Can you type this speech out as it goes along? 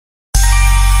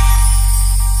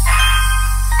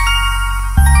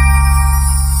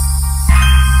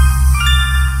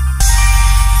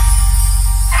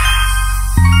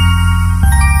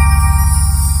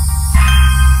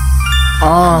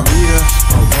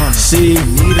See,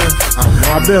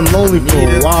 I've been lonely for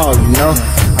a while, you know.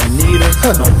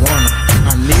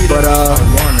 But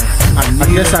I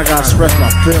guess I gotta express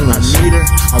my feelings.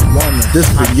 This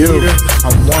for you.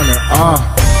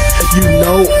 You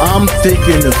know I'm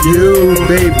thinking of you,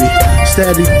 baby.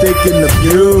 Steady thinking of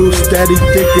you, steady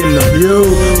thinking of you.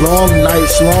 Long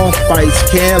nights, long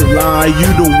fights, can't lie. You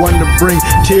the one to bring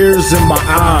tears in my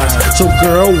eyes. So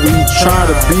girl, we try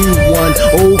to be one.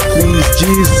 Oh please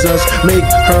Jesus, make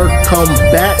her come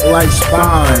back like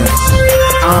spines.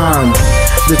 I'm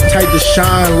the type to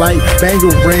shine like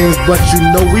bangle rings, but you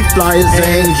know we fly as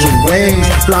angel wings,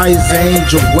 fly as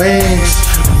angel wings.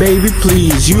 Baby,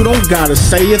 please, you don't gotta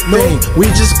say a thing. We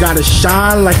just gotta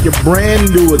shine like you're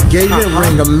brand new, a gated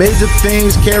ring. Amazing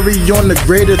things carry on the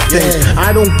greater things.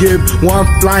 I don't give one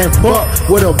flying fuck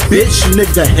what a bitch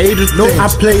nigga hater thinks. I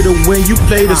play to win, you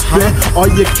play to spin. All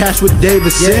your cash with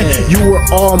Davidson. You were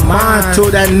all mine till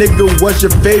that nigga was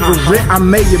your favorite. I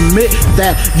may admit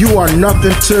that you are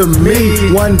nothing to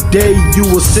me. One day you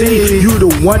will see you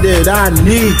the one that I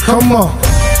need. Come on.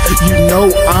 You know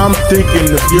I'm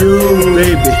thinking of you,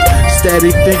 baby.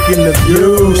 Steady thinking of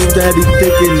you, steady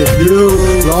thinking of you.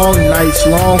 Long nights,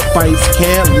 long fights,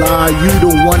 can't lie. You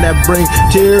the one that brings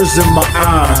tears in my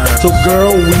eyes. So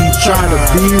girl, we try to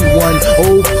be one.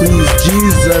 Oh please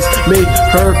Jesus, make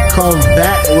her come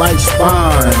back like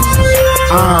spines.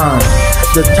 I'm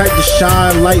the type to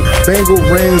shine like bangle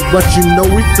rings, but you know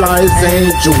we fly as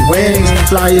angel wings,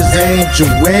 fly as angel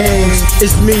wings.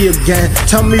 It's me again,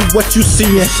 tell me what you see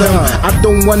in him. I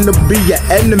don't wanna be your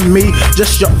enemy,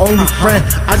 just your only friend.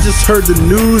 I just heard the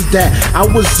news that I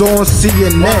was on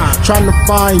CNN, trying to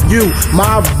find you,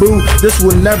 my boo, this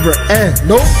will never end.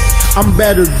 Nope. I'm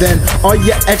better than all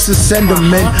your exes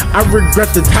sentiment. I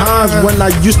regret the times when I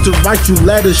used to write you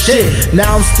letters. Shit,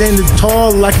 now I'm standing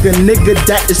tall like a nigga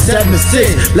that is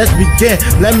 7'6". Let's begin,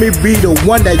 let me be the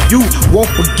one that you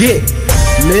won't forget.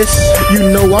 Miss,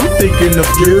 you know I'm thinking of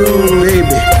you,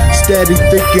 baby. Steady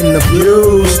thinking of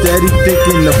you, steady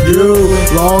thinking of you.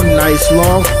 Long nights,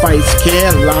 long fights,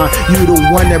 can't lie. You the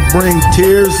one that bring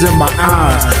tears in my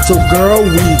eyes. So girl,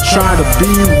 we try to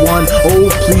be one. Oh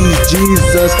please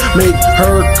Jesus, make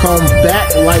her come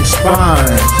back like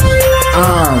spines.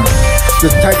 I'm the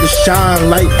type to shine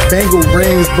like bangle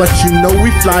rings, but you know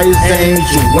we fly as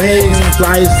angel wings,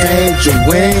 fly as angel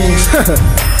wings.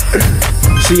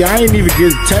 See, I ain't even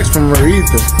get a text from her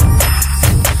either.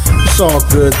 It's all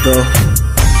good though.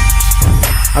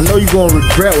 I know you gonna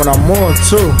regret when I'm on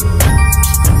too.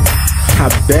 I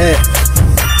bet.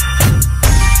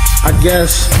 I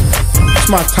guess it's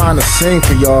my time to sing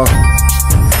for y'all.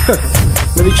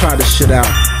 Let me try this shit out.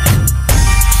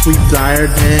 We flyer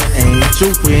than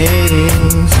angel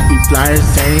wings. We fly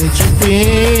as angel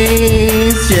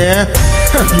wings, yeah.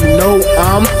 You know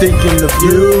I'm thinking of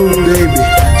you, baby.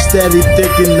 Steady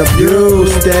thinking of you,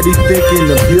 steady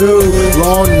thinking of you.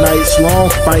 Long nights, long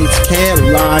fights, can't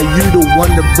lie. You the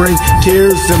one to bring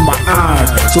tears in my eyes.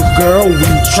 So girl, we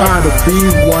try to be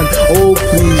one. Oh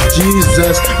please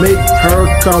Jesus, make her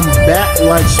come back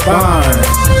like spines.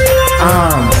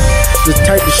 I'm the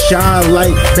type to shine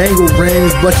like bangle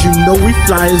rings, but you know we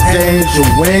fly as angel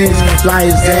wings, fly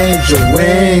as angel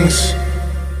wings.